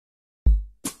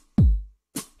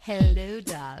Hello,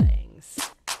 darlings.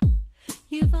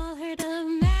 You've all heard of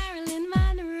Marilyn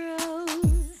Monroe.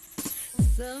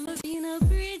 Some of you know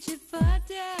Bridget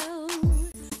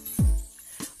Bardot.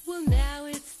 Well, now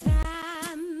it's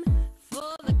time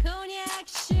for the Cognac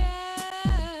show.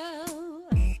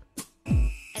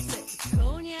 I said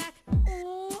Cognac,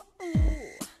 ooh,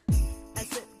 ooh. I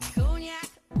said Cognac,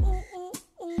 ooh, ooh,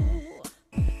 ooh.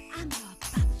 I'm your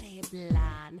bubbly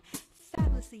blonde,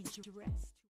 fabulously dressed.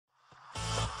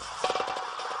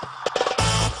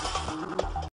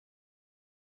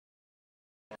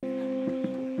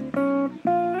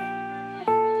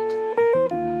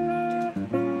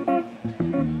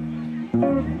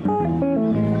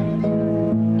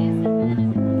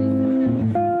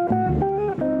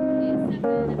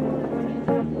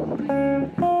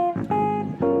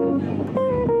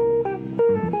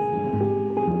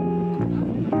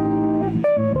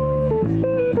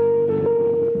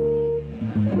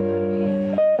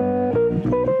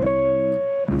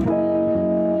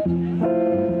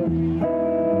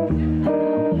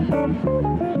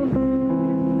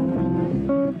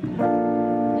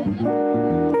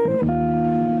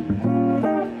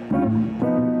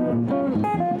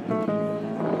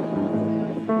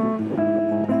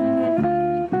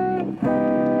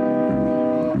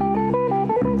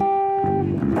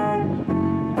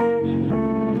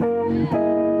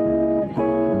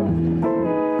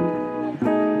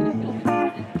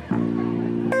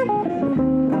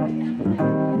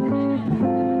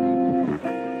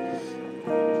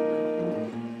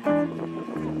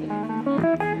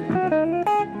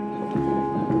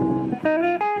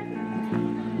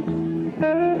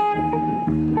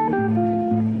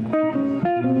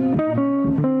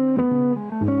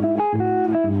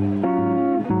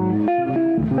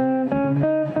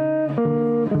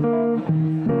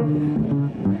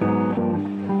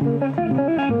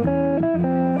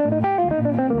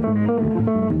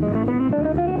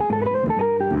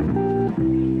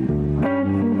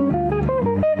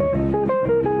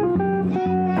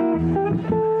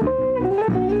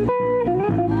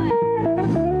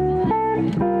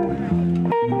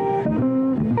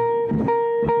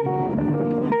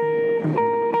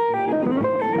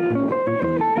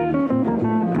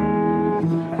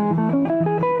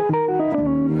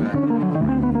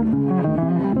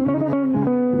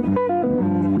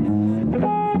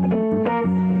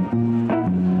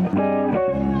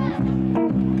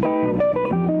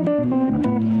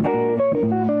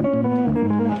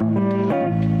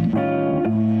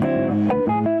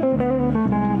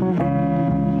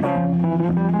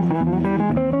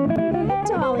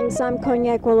 I'm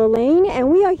Cognac Wellerlane,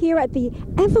 and we are here at the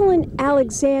Evelyn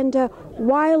Alexander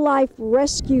Wildlife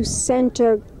Rescue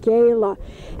Center Gala.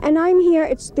 And I'm here,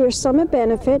 it's their summer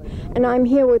benefit, and I'm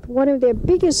here with one of their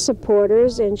biggest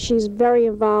supporters, and she's very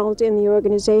involved in the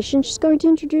organization. She's going to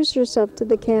introduce herself to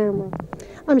the camera.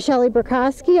 I'm Shelley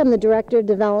Berkoski. I'm the Director of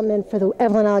Development for the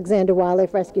Evelyn Alexander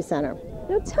Wildlife Rescue Center.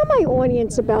 Now tell my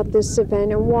audience about this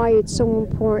event and why it's so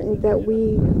important that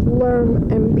we learn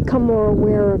and become more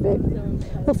aware of it.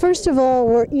 Well, first of all,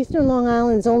 we're Eastern Long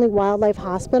Island's only wildlife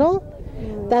hospital.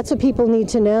 That's what people need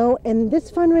to know. And this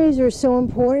fundraiser is so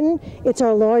important. It's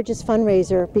our largest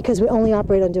fundraiser because we only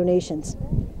operate on donations.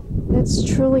 That's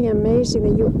truly amazing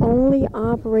that you only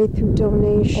operate through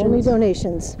donations. Only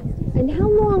donations. And how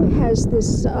long has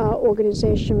this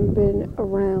organization been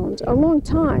around? A long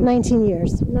time. 19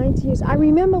 years. 19 years. I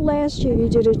remember last year you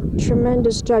did a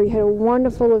tremendous job. You had a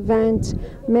wonderful event.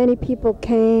 Many people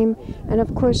came. And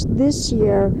of course this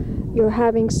year you're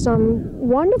having some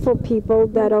wonderful people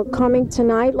that are coming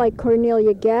tonight, like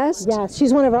Cornelia Guest. Yes,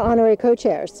 she's one of our honorary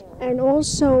co-chairs. And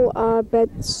also Beth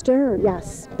Stern.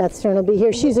 Yes, Beth Stern will be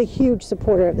here. She's a huge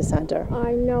supporter of the center.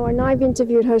 I know, and I've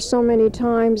interviewed her so many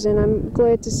times, and I'm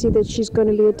glad to see that she's going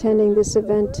to be attending this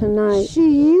event tonight. She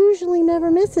usually never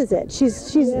misses it.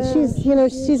 She's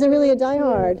really a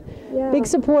diehard, big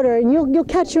supporter, and you'll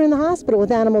catch her in the hospital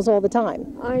with animals all the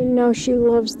time. I know she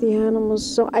loves the animals.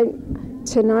 So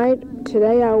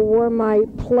today I wore my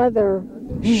pleather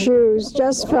shoes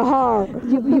just for her.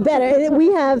 You better.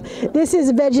 This is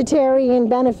a vegetarian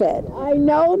benefit. I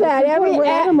know that.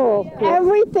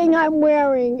 Everything I'm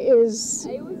wearing is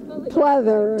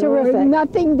pleather. Terrific.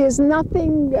 There's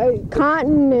nothing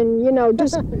cotton and,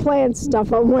 just plant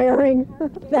stuff I'm wearing.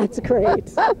 That's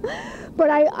great. But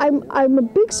I'm a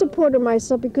big supporter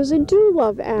myself because I do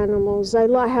love animals.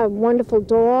 I have wonderful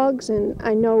dogs, and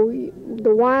I know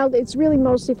it's really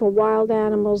mostly for wild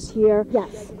animals here.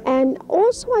 Yes. And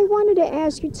also I wanted to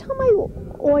ask you, tell my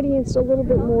audience a little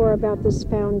bit more about this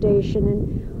foundation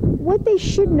and what they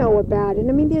should know about it.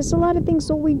 I mean, there's a lot of things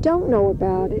that we don't know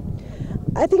about it.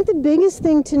 I think the biggest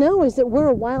thing to know is that we're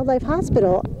a wildlife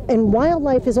hospital, and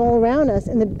wildlife is all around us,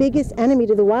 and the biggest enemy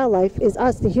to the wildlife is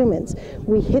us, the humans.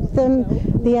 We hit them,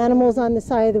 the animals on the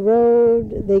side of the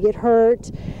road, they get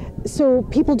hurt, so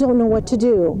people don't know what to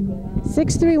do.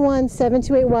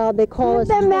 631-728-WILD, they call us.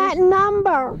 Give them that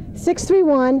number.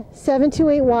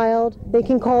 631-728-WILD. They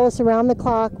can call us around the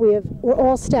clock. We're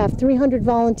all staffed, 300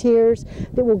 volunteers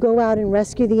that will go out and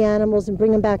rescue the animals and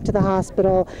bring them back to the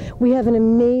hospital. We have an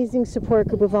amazing support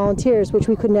group of volunteers, which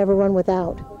we could never run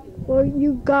without. Well,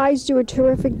 you guys do a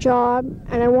terrific job,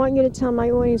 and I want you to tell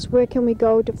my audience, where can we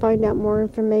go to find out more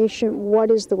information? What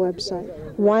is the website?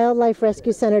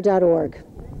 wildliferescuecenter.org.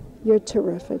 You're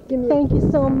terrific. Thank you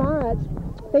so much.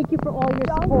 Thank you for all your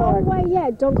support. Don't go away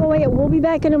yet. Don't go away yet. We'll be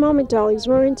back in a moment, darlings.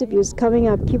 More interviews coming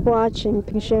up. Keep watching.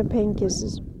 Pink Champagne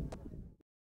Kisses.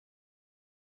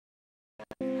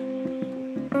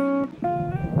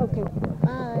 Okay.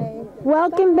 Bye.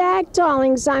 Welcome back,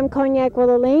 darlings. I'm Cognac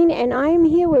Wellerlane, and I'm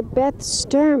here with Beth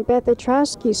Stern, Beth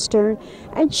Ostrosky Stern,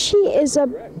 and she is a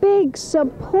big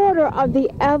supporter of the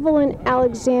Evelyn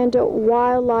Alexander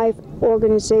Wildlife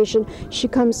Organization. She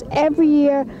comes every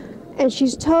year, and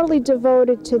she's totally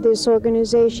devoted to this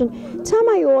organization. Tell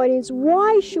my audience,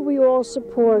 why should we all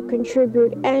support,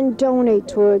 contribute, and donate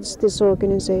towards this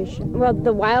organization? Well,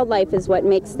 the wildlife is what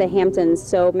makes the Hamptons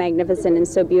so magnificent and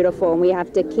so beautiful, and we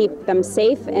have to keep them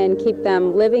safe and keep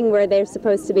them living where they're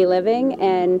supposed to be living.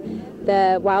 And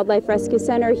the Wildlife Rescue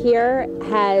Center here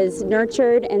has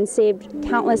nurtured and saved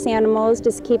countless animals,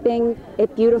 just keeping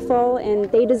it beautiful,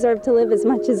 and they deserve to live as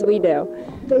much as we do.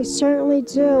 They certainly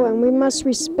do, and we must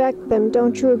respect them.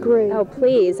 Don't you agree? Oh,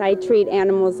 please. I treat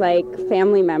animals like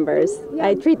family members. Yeah.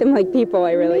 I treat them like people,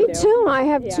 I really do. Me too. I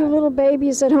have two little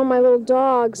babies at home, my little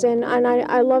dogs, and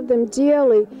I love them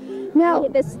dearly. Now,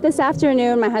 this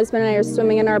afternoon, my husband and I are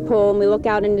swimming in our pool, and we look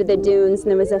out into the dunes,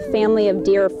 and there was a family of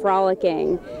deer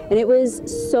frolicking, and it was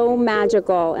so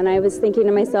magical. And I was thinking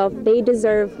to myself, they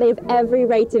have every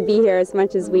right to be here as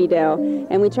much as we do,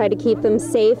 and we try to keep them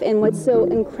safe. And what's so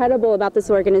incredible about this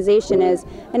organization is,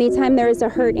 anytime there is a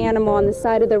hurt animal on the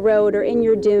side of the road or in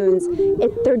your dunes,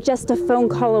 they're just a phone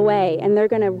call away, and they're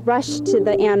going to rush to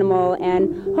the animal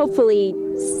and hopefully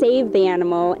save the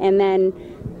animal, and then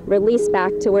release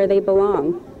back to where they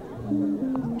belong.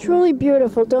 truly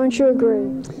beautiful, don't you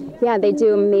agree? Yeah, they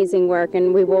do amazing work,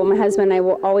 and my husband and I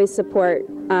will always support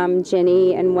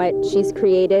Ginny and what she's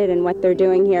created and what they're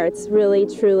doing here. It's really,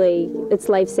 truly, it's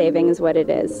life-saving is what it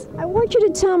is. I want you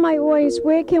to tell my audience,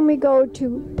 where can we go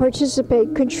to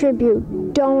participate,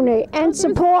 contribute, donate, and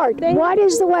support? What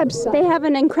is the website? They have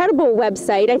an incredible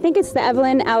website. I think it's the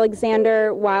Evelyn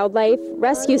Alexander Wildlife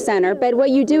Rescue Center, but what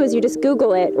you do is you just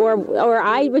Google it, or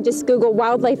I would just Google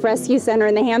Wildlife Rescue Center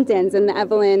in the Hamptons, and the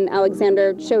Evelyn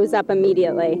Alexander shows up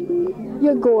immediately.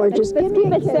 You're gorgeous. Let's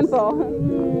keep it simple.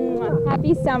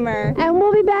 Happy summer. And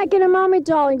we'll be back in a moment,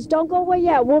 darlings. Don't go away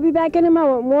yet. We'll be back in a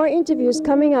moment. More interviews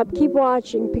coming up. Keep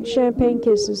watching. Pink Champagne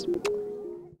Kisses. So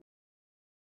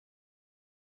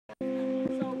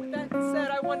with that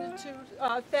said, I wanted to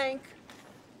thank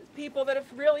people that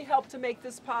have really helped to make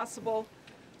this possible.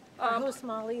 Our host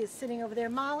Molly is sitting over there.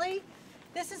 Molly,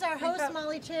 this is our host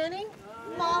Molly Channing.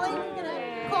 Molly, we're going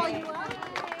to call you up.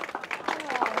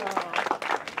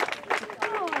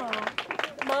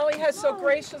 Molly has so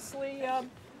graciously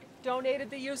donated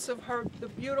the use of the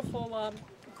beautiful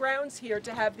grounds here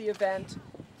to have the event.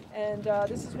 And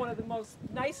this is one of the most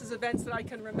nicest events that I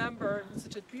can remember. It's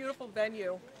such a beautiful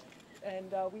venue.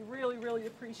 And we really, really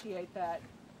appreciate that.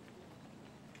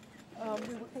 Thank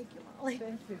you, Molly.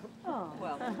 Thank you.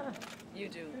 Well, you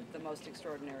do the most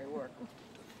extraordinary work,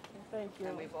 Thank you.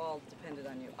 and we've all depended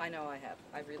on you. I know I have.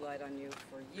 I've relied on you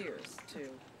for years to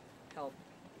help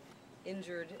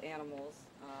injured animals.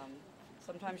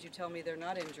 Sometimes you tell me they're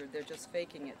not injured, they're just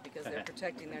faking it because they're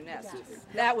protecting their nest. Yes.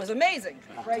 That was amazing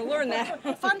to learn that.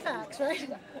 Fun facts, right?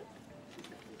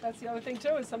 That's the other thing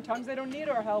too, is sometimes they don't need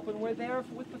our help, and we're there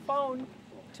with the phone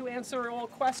to answer all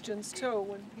questions too,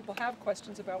 when people have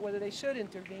questions about whether they should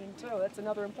intervene too. That's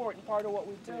another important part of what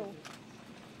we do.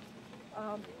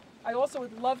 I also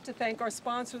would love to thank our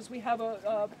sponsors. We have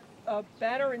a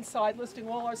banner inside listing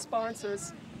all our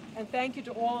sponsors, and thank you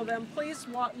to all of them. Please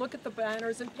look at the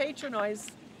banners and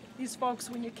patronize these folks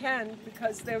when you can,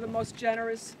 because they're the most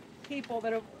generous people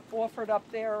that have offered up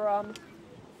their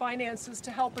finances to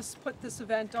help us put this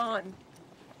event on.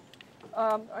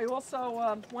 I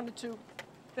also wanted to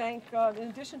thank, in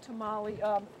addition to Molly,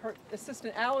 her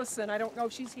assistant Allison. I don't know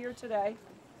if she's here today,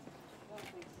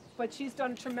 but she's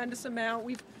done a tremendous amount.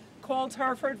 We've called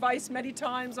her for advice many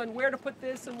times on where to put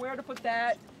this and where to put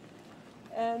that.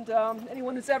 And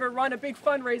anyone who's ever run a big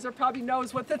fundraiser probably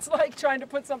knows what it's like trying to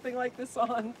put something like this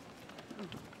on.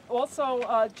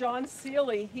 Also, John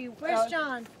Seeley. Where's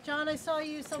John? John, I saw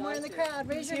you somewhere in the crowd.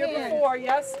 Raise your hand. Here before,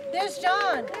 yes. There's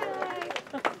John.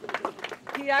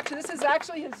 This is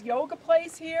actually his yoga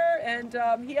place here, and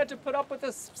he had to put up with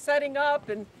us setting up,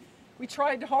 and we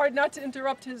tried hard not to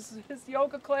interrupt his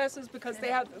yoga classes because they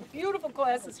have beautiful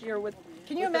classes here with.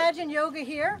 Can you imagine yoga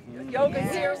here? Yoga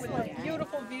here with a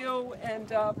beautiful view, and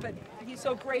but he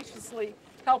so graciously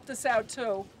helped us out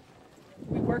too.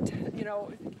 We worked,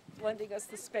 lending us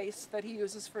the space that he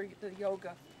uses for the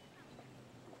yoga.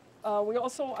 I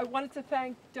wanted to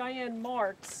thank Diane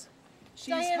Marks.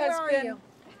 Diane, where are you?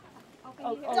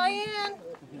 Diane,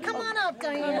 come on up,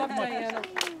 Diane. I love Diana.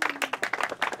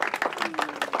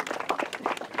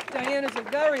 Diane is a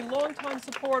very long-time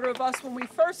supporter of us. When we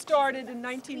first started in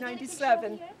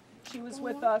 1997, she was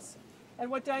with us. And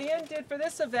what Diane did for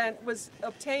this event was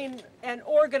obtain and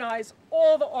organize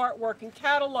all the artwork and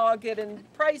catalog it and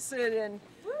price it and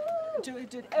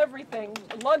did everything,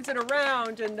 lugged it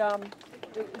around, and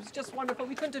it was just wonderful.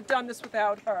 We couldn't have done this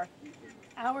without her.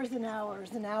 Hours and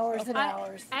hours and hours and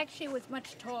hours. Actually, was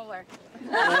much taller.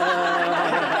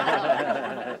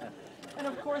 And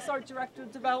of course, our Director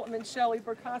of Development, Shelley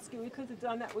Berkoski, we couldn't have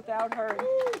done that without her. And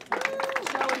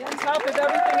Shelley, on top of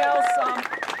everything else,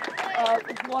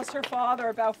 lost her father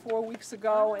about 4 weeks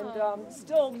ago, and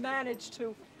still managed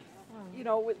to,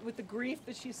 with the grief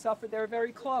that she suffered, they were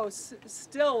very close,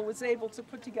 still was able to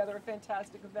put together a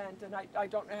fantastic event, and I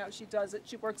don't know how she does it.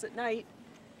 She works at night,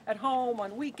 at home,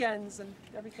 on weekends, and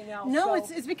everything else. No,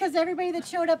 so. It's because everybody that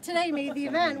showed up today made the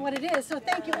event what it is. So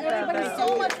thank you everybody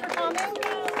so much for coming.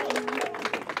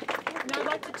 Now I'd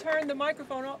like to turn the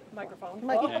microphone over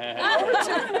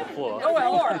to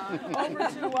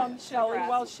Shelley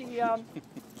while she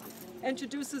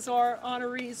introduces our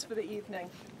honorees for the evening.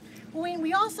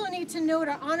 We also need to note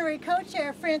our honorary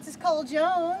co-chair, Frances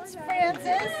Cole-Jones.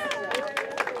 Frances,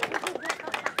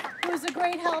 who's a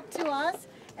great help to us.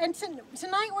 And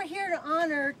tonight we're here to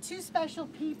honor two special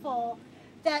people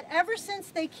that ever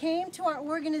since they came to our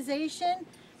organization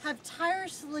have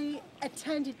tirelessly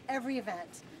attended every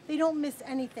event. They don't miss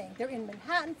anything. They're in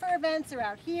Manhattan for events, they're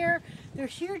out here. They're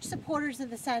huge supporters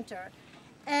of the center.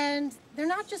 And they're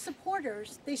not just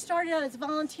supporters. They started out as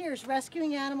volunteers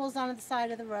rescuing animals on the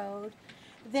side of the road.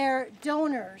 They're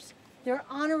donors. They're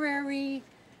honorary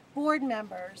board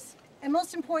members. And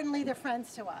most importantly, they're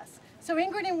friends to us. So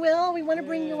Ingrid and Will, we want to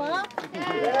bring you up.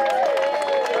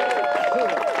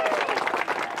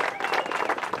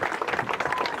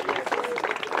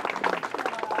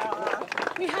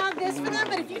 We have this for them,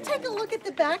 but if you take a look at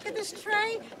the back of this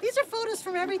tray, these are photos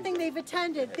from everything they've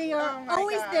attended. They are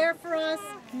always there for us.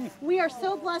 We are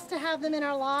so blessed to have them in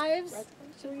our lives.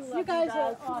 You guys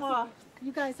are awesome.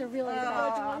 You guys are really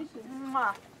congratulations.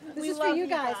 This is for you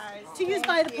guys to use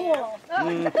by the pool.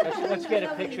 Let's get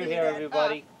a picture here,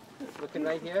 everybody. Looking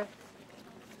right here.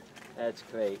 That's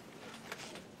great.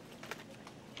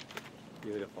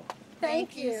 Beautiful.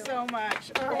 Thank you so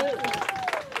much.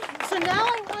 So now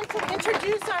I want to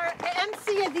introduce our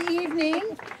MC of the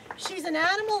evening. She's an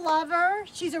animal lover.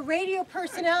 She's a radio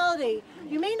personality.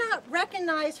 You may not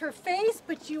recognize her face,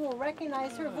 but you will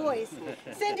recognize her voice.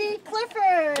 Cindy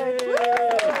Clifford.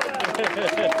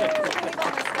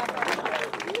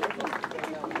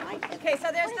 Okay,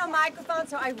 so there's no microphone,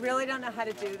 so I really don't know how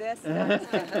to do this. You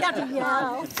have to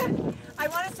yell. I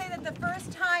want to say that the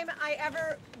first time I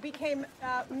ever became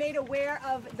made aware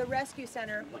of the rescue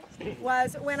center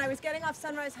was when I was getting off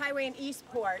Sunrise Highway in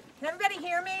Eastport. Can everybody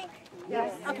hear me?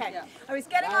 Yes. Okay. I was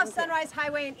getting off Sunrise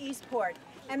Highway in Eastport,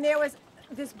 and there was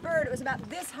this bird. It was about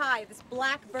this high, this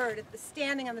black bird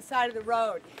standing on the side of the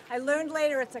road. I learned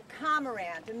later it's a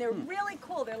cormorant, and they're really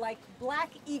cool. They're like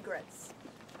black egrets.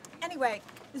 Anyway,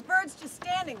 this bird's just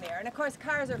standing there, and of course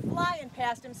cars are flying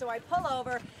past him, so I pull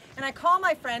over and I call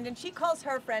my friend, and she calls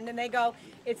her friend, and they go,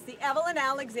 it's the Evelyn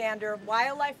Alexander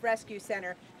Wildlife Rescue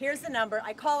Center. Here's the number.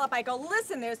 I call up, I go,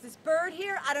 listen, there's this bird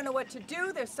here. I don't know what to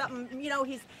do. There's something,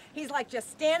 he's like just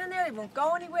standing there. He won't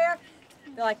go anywhere.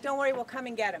 They're like, don't worry, we'll come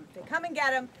and get him. They come and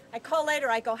get him. I call later.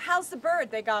 I go, how's the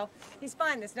bird? They go, he's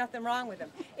fine. There's nothing wrong with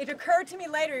him. It occurred to me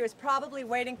later he was probably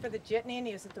waiting for the jitney and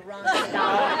he was at the wrong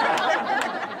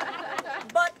stop.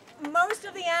 But most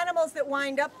of the animals that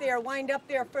wind up there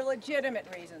for legitimate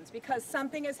reasons, because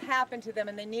something has happened to them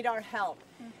and they need our help.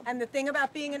 And the thing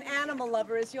about being an animal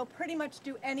lover is you'll pretty much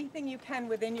do anything you can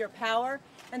within your power.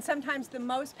 And sometimes the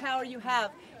most power you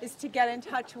have is to get in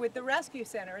touch with the rescue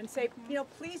center and say,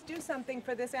 please do something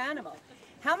for this animal.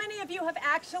 How many of you have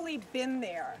actually been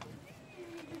there?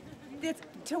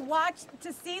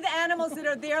 to see the animals that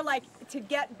are there, like to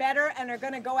get better and are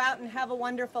going to go out and have a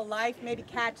wonderful life, maybe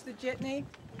catch the jitney,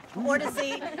 or to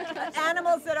see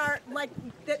animals that are like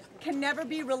that can never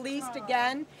be released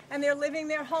again, and they're living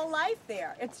their whole life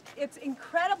there. It's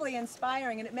incredibly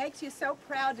inspiring, and it makes you so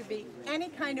proud to be any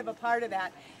kind of a part of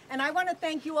that. And I want to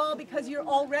thank you all because you're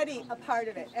already a part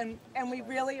of it, and we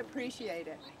really appreciate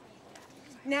it.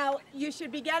 Now, you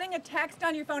should be getting a text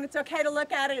on your phone. It's okay to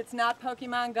look at it. It's not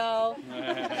Pokemon Go.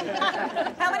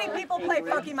 How many people play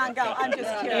Pokemon Go? I'm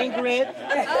just curious. Ingrid.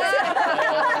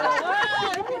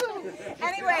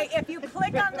 Anyway, if you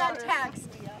click on that text,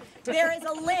 there is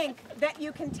a link that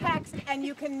you can text and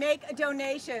you can make a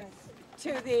donation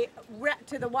to the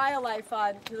Wildlife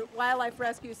Fund, to the Wildlife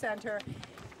Rescue Center.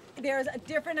 There's a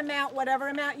different amount, whatever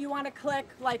amount you want to click,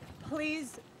 like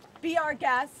please be our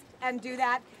guest and do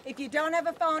that. If you don't have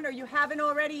a phone or you haven't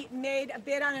already made a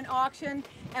bid on an auction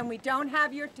and we don't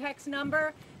have your text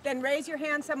number, then raise your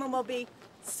hand. Someone will be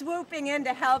swooping in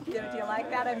to help you. Do you like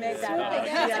that? I made that up.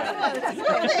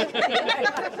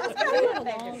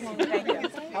 Thank you.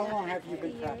 How long have you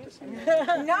been practicing?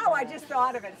 No, I just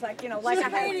thought of it. It's like, you know, like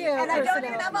a radio. And I don't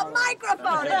even have a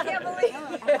microphone. I can't believe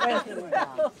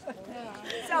it.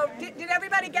 So, did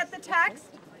everybody get the text?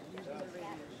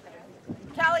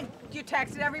 Kelly, you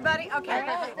texted everybody? Okay.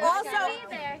 Also,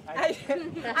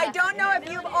 I don't know if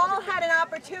you've all had an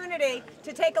opportunity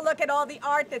to take a look at all the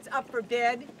art that's up for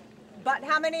bid, but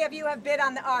how many of you have bid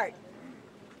on the art?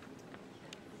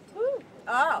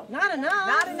 Oh. Not enough.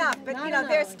 Not enough, but you know,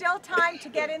 there's still time to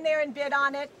get in there and bid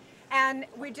on it. And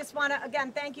we just want to,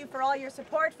 again, thank you for all your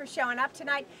support, for showing up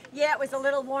tonight. Yeah, it was a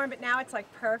little warm, but now it's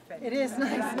like perfect. It is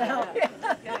nice now.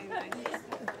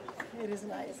 It is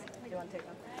nice. You want to take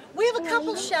one? We have a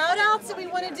couple shout outs that we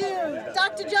want to do.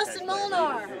 Dr. Justin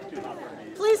Molnar,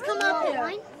 please come up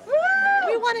here.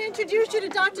 We want to introduce you to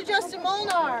Dr. Justin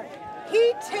Molnar.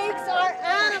 He takes our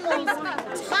animals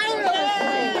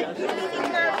tirelessly.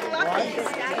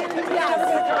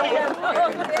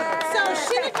 So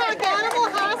Shinnecock Animal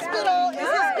Hospital is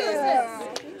his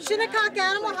business. Shinnecock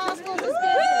Animal Hospital is his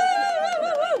business.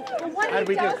 What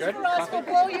he does for us will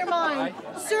blow your mind.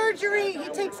 Surgery, he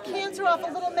takes cancer off a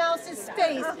little mouse's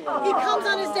face. He comes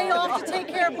on his day off to take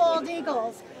care of bald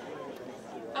eagles.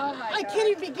 I can't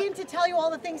even begin to tell you all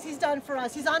the things he's done for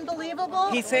us. He's unbelievable.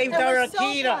 He saved our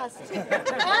Akita. He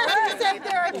saved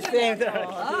our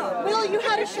Akita. Will, you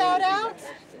had a shout out?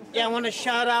 Yeah, I want to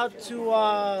shout out to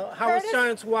Howard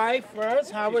Stern's wife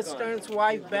first. Howard Stern's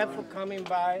wife, Beth, for coming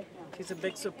by. She's a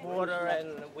big supporter,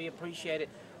 and we appreciate it.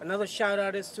 Another shout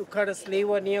out is to Curtis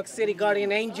Lewa, New York City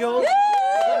Guardian Angels.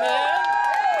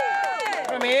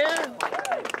 Come here.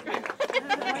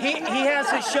 He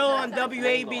has a show on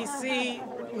WABC,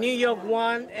 New York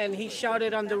 1, and he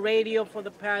shouted on the radio for the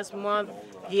past month.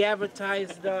 He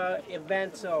advertised the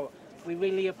event, so we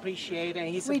really appreciate it.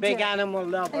 He's a big animal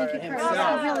lover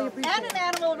himself. Really appreciate And an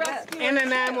animal rescue. And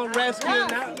an animal rescue.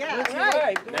 Now, Yeah,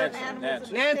 that's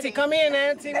right. Nancy, come here,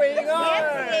 Nancy. Where you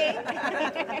going?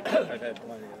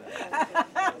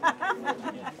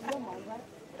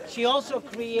 She also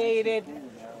created.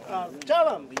 Tell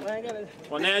them.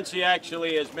 Well, Nancy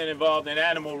actually has been involved in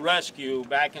animal rescue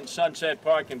back in Sunset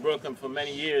Park in Brooklyn for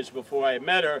many years before I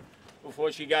met her,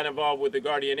 before she got involved with the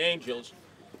Guardian Angels.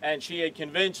 And she had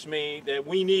convinced me that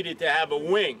we needed to have a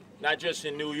wing, not just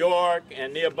in New York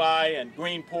and nearby and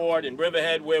Greenport and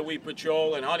Riverhead where we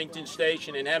patrol and Huntington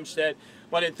Station and Hempstead,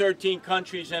 but in 13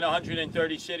 countries and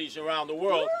 130 cities around the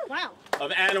world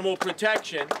of animal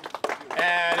protection.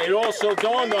 And it also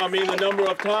dawned on me the number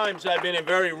of times I've been in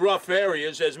very rough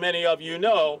areas, as many of you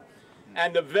know,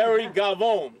 and the very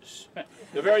gavons,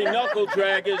 the very knuckle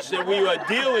draggers that we are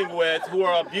dealing with who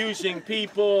are abusing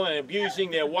people and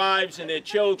abusing their wives and their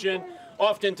children,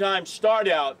 oftentimes start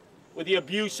out with the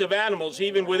abuse of animals,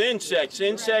 even with insects.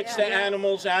 Insects to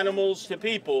animals, animals to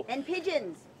people. And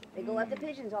pigeons. They go after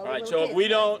pigeons all right, so if we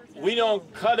don't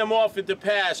cut them off at the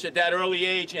pass at that early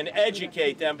age and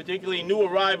educate them, particularly new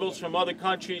arrivals from other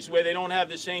countries where they don't have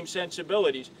the same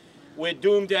sensibilities, we're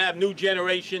doomed to have new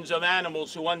generations of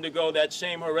animals who undergo that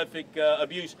same horrific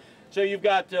abuse. So you've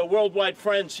got worldwide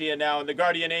friends here now, and the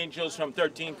Guardian Angels from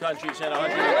 13 countries and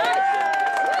 100.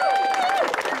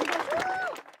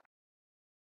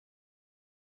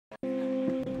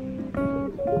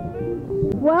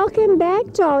 Welcome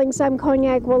back, darlings. I'm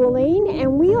Cognac Wellerlane,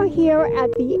 and we are here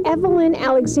at the Evelyn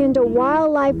Alexander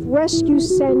Wildlife Rescue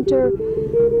Center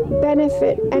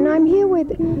benefit. And I'm here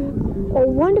with a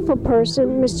wonderful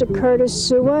person, Mr. Curtis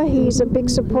Suwa. He's a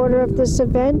big supporter of this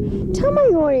event. Tell my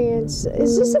audience,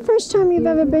 is this the first time you've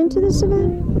ever been to this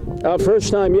event?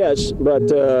 First time, yes, but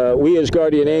we as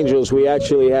Guardian Angels, we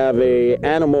actually have a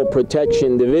animal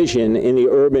protection division in the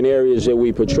urban areas that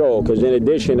we patrol, because in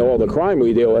addition to all the crime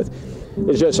we deal with,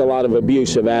 there's just a lot of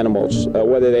abuse of animals,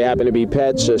 whether they happen to be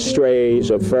pets or strays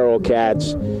or feral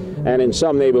cats. And in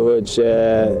some neighborhoods,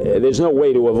 there's no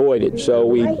way to avoid it.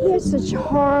 So I hear such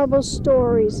horrible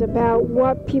stories about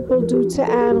what people do to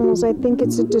animals. I think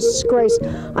it's a disgrace.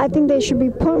 I think they should be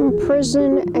put in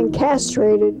prison and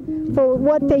castrated for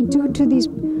what they do to these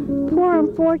poor,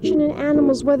 unfortunate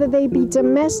animals, whether they be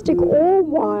domestic or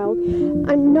wild.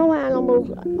 And no animal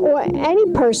or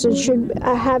any person should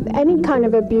have any kind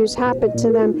of abuse happen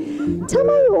to them. Tell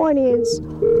my audience,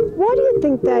 what do you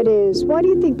think that is? Why do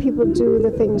you think people do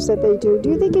the things that they do? Do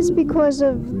you think it's because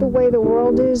of the way the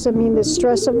world is? I mean, the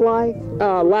stress of life?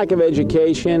 Lack of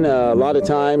education. A lot of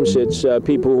times it's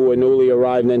people who are newly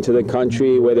arrived into the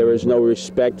country where there is no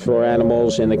respect for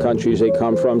animals in the countries they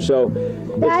come from. So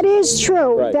that is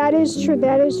true. Right. That is true.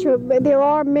 That is true. But there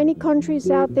are many countries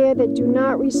out there that do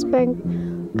not respect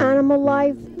animal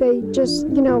life. They just,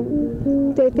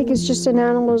 they think it's just an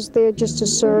animal's there just to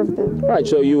serve them. Right,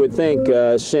 so you would think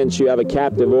since you have a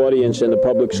captive audience in the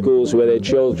public schools where their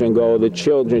children go, the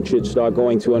children should start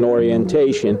going to an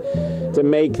orientation to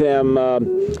make them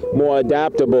more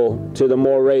adaptable to the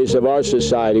mores of our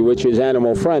society, which is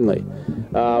animal friendly.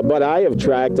 But I have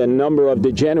tracked a number of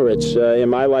degenerates in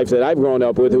my life that I've grown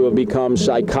up with who have become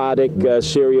psychotic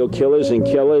serial killers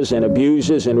and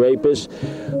abusers and rapists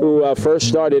who first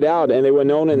started out, and they were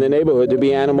known in the neighborhood to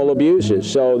be animal abusers.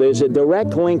 So there's a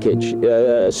direct linkage.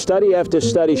 Study after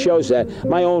study shows that.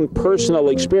 My own personal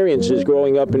experiences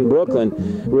growing up in Brooklyn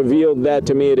revealed that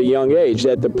to me at a young age,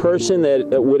 that the person that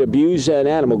would abuse an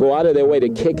animal, go out of their way to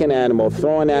kick an animal,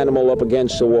 throw an animal up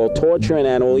against the wall, torture an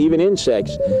animal, even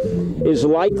insects, is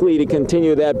likely to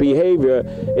continue that behavior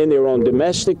in their own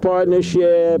domestic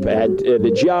partnership, at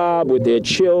the job, with their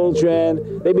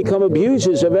children. They become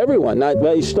abusers of everyone.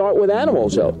 They start with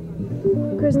animals, though.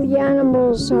 Because the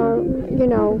animals are,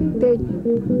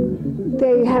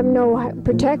 they have no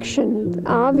protection,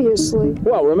 obviously.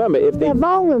 Well, remember, if they're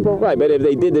vulnerable. Right, but if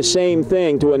they did the same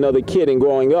thing to another kid and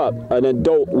growing up, an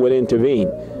adult would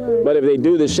intervene. But if they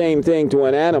do the same thing to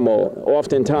an animal,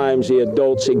 oftentimes the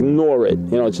adults ignore it.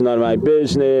 It's none of my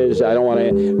business. I don't want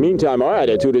to. Meantime, our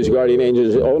attitude as Guardian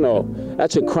Angels is, oh no,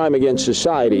 that's a crime against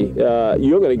society.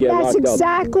 You're going to get locked up. That's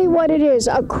exactly what it is,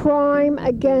 a crime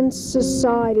against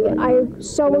society. I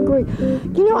so agree.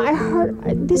 I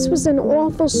heard, this was an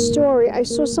awful story. I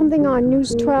saw something on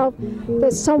News 12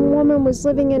 that some woman was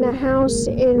living in a house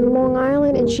in Long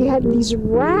Island and she had these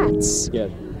rats. Yeah.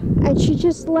 And she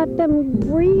just let them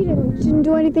breed and didn't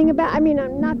do anything about it. I mean,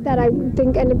 not that I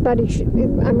think anybody should,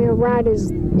 a rat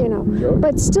is, Sure.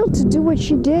 But still to do what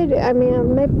she did,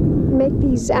 make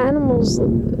these animals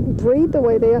breed the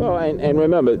way they are. Well, and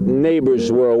remember,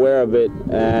 neighbors were aware of it,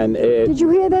 and Did you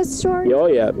hear that story? Oh,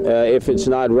 yeah. If it's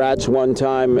not rats one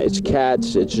time, it's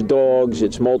cats, it's dogs,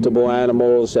 it's multiple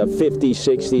animals, 50,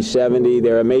 60, 70,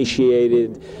 they're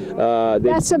emaciated.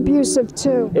 That's abusive,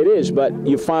 too. It is, but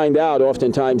you find out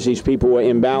oftentimes these people were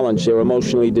imbalanced, they're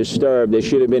emotionally disturbed, there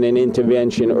should have been an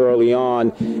intervention early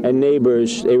on, and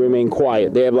neighbors, they remain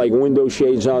quiet. They have like window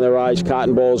shades on their eyes,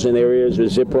 cotton balls in their ears, a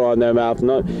zipper on their mouth.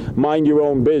 Mind your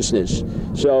own business.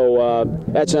 So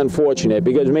that's unfortunate,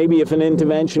 because maybe if an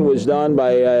intervention was done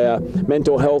by a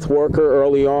mental health worker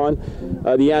early on,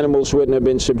 the animals wouldn't have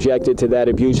been subjected to that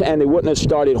abuse, and they wouldn't have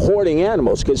started hoarding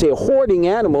animals, because they're hoarding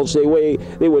animals the way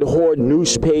they would hoard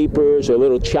newspapers or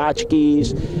little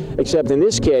tchotchkes, except in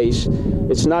this case,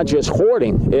 it's not just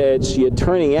hoarding, it's you're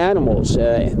turning animals.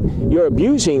 You're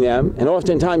abusing them, and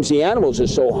oftentimes the animals are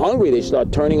so hungry they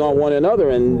start turning on one another,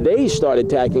 and they start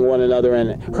attacking one another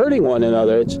and hurting one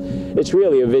another. It's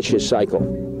really a vicious cycle.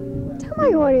 Tell my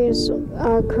audience,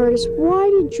 Curtis, why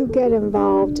did you get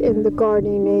involved in the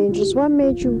Guardian Angels? What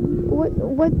made you,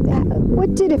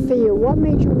 what did it for you? What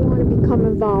made you want to become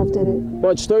involved in it?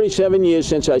 Well, it's 37 years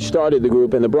since I started the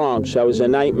group in the Bronx. I was a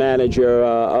night manager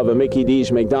of a Mickey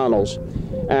D's McDonald's.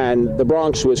 And the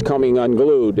Bronx was coming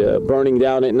unglued, burning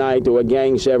down at night. There were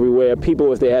gangs everywhere.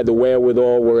 People, if they had the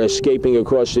wherewithal, were escaping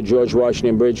across the George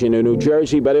Washington Bridge into New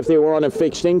Jersey. But if they were on a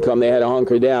fixed income, they had to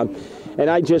hunker down. And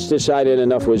I just decided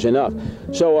enough was enough.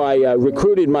 So I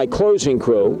recruited my closing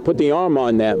crew, put the arm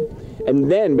on them, and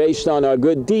then, based on our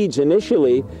good deeds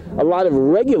initially, a lot of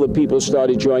regular people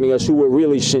started joining us who were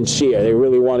really sincere. They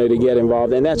really wanted to get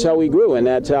involved, and that's how we grew, and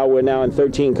that's how we're now in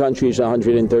 13 countries,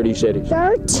 130 cities.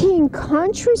 13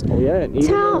 countries? Oh, yeah,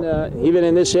 even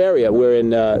in this area. We're in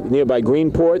nearby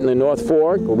Greenport in the North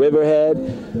Fork, Riverhead,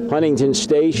 Huntington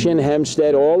Station,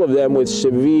 Hempstead, all of them with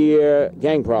severe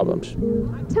gang problems.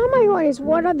 Tell my audience,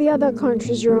 what are the other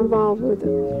countries you're involved with?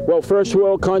 Well, first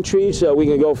world countries, we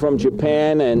can go from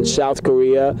Japan and South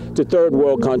Korea to third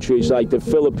world countries like the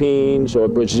Philippines or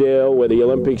Brazil, where the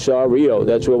Olympics are, Rio.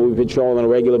 That's where we patrol on a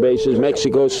regular basis.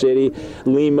 Mexico City,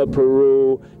 Lima,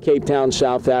 Peru, Cape Town,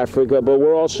 South Africa. But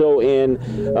we're also in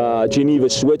Geneva,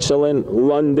 Switzerland,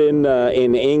 London,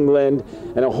 in England,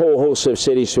 and a whole host of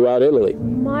cities throughout Italy.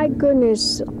 My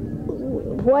goodness,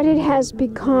 what it has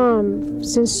become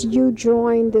since you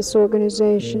joined this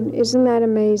organization. Isn't that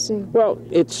amazing? Well,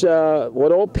 it's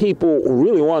what all people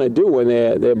really want to do when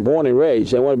they're born and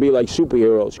raised. They want to be like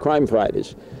superheroes, crime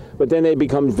fighters. But then they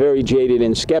become very jaded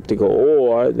and skeptical,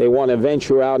 or they want to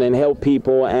venture out and help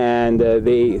people, and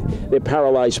they're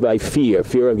paralyzed by fear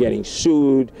of getting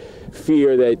sued,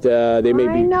 fear that they may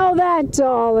be... I know that,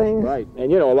 darling. Right.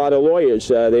 And, you know, a lot of lawyers,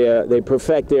 they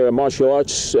perfect their martial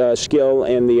arts skill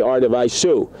in the art of I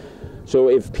sue. So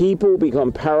if people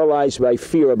become paralyzed by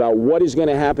fear about what is going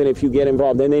to happen if you get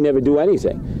involved, then they never do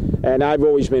anything. And I've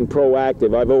always been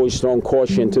proactive. I've always thrown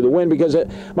caution to the wind because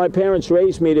my parents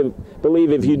raised me to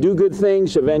believe if you do good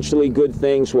things, eventually good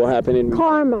things will happen in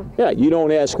karma. Yeah, you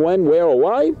don't ask when, where, or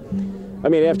why. I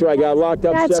mean, after I got locked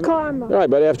up... That's karma. Right,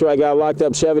 but after I got locked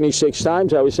up 76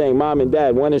 times, I was saying, Mom and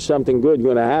Dad, when is something good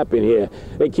going to happen here?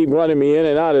 They keep running me in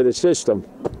and out of the system.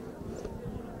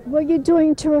 Well, you're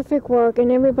doing terrific work,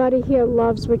 and everybody here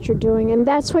loves what you're doing, and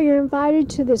that's why you're invited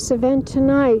to this event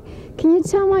tonight. Can you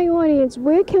tell my audience,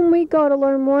 where can we go to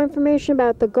learn more information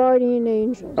about the Guardian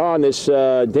Angels? On this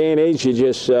day and age, you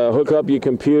just hook up your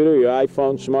computer, your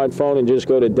iPhone, smartphone, and just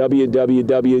go to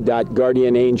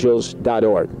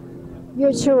www.guardianangels.org.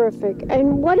 You're terrific.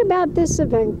 And what about this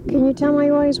event? Can you tell my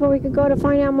audience where we could go to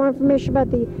find out more information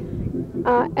about the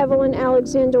Evelyn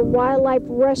Alexander Wildlife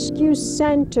Rescue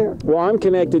Center? Well, I'm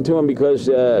connected to them because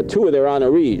two of their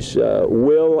honorees,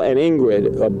 Will and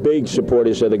Ingrid, are big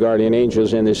supporters of the Guardian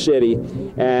Angels in the city,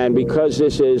 and because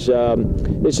this is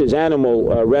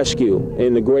animal rescue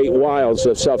in the great wilds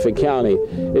of Suffolk County,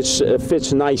 it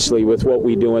fits nicely with what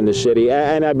we do in the city,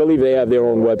 and I believe they have their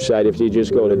own website if you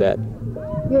just go to that.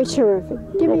 You're terrific.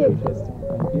 Give me a kiss.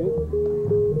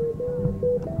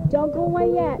 Don't go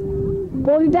away yet.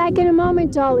 We'll be back in a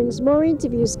moment, darlings. More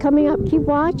interviews coming up. Keep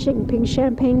watching Pink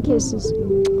Champagne Kisses.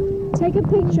 Take a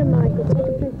picture, Michael. Take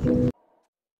a picture.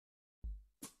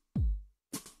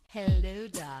 Hello,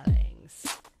 darlings.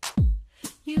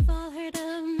 You've all heard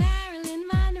of Marilyn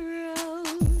Monroe.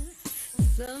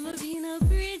 Some of you know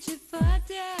Bridget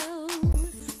Bardot.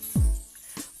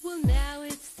 Well, now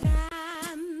it's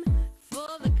time for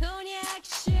the Cognac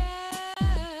show.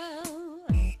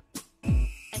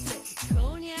 I said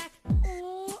cognac,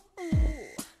 ooh, ooh.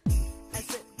 I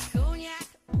said cognac,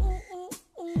 ooh, ooh,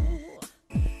 ooh.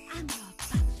 I'm your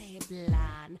bubbly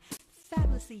blonde,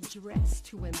 fabulously dressed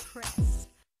to impress.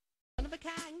 One of a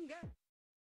kind girl.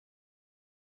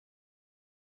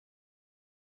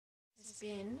 This has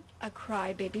been a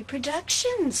Crybaby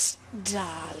Productions,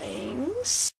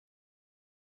 darlings.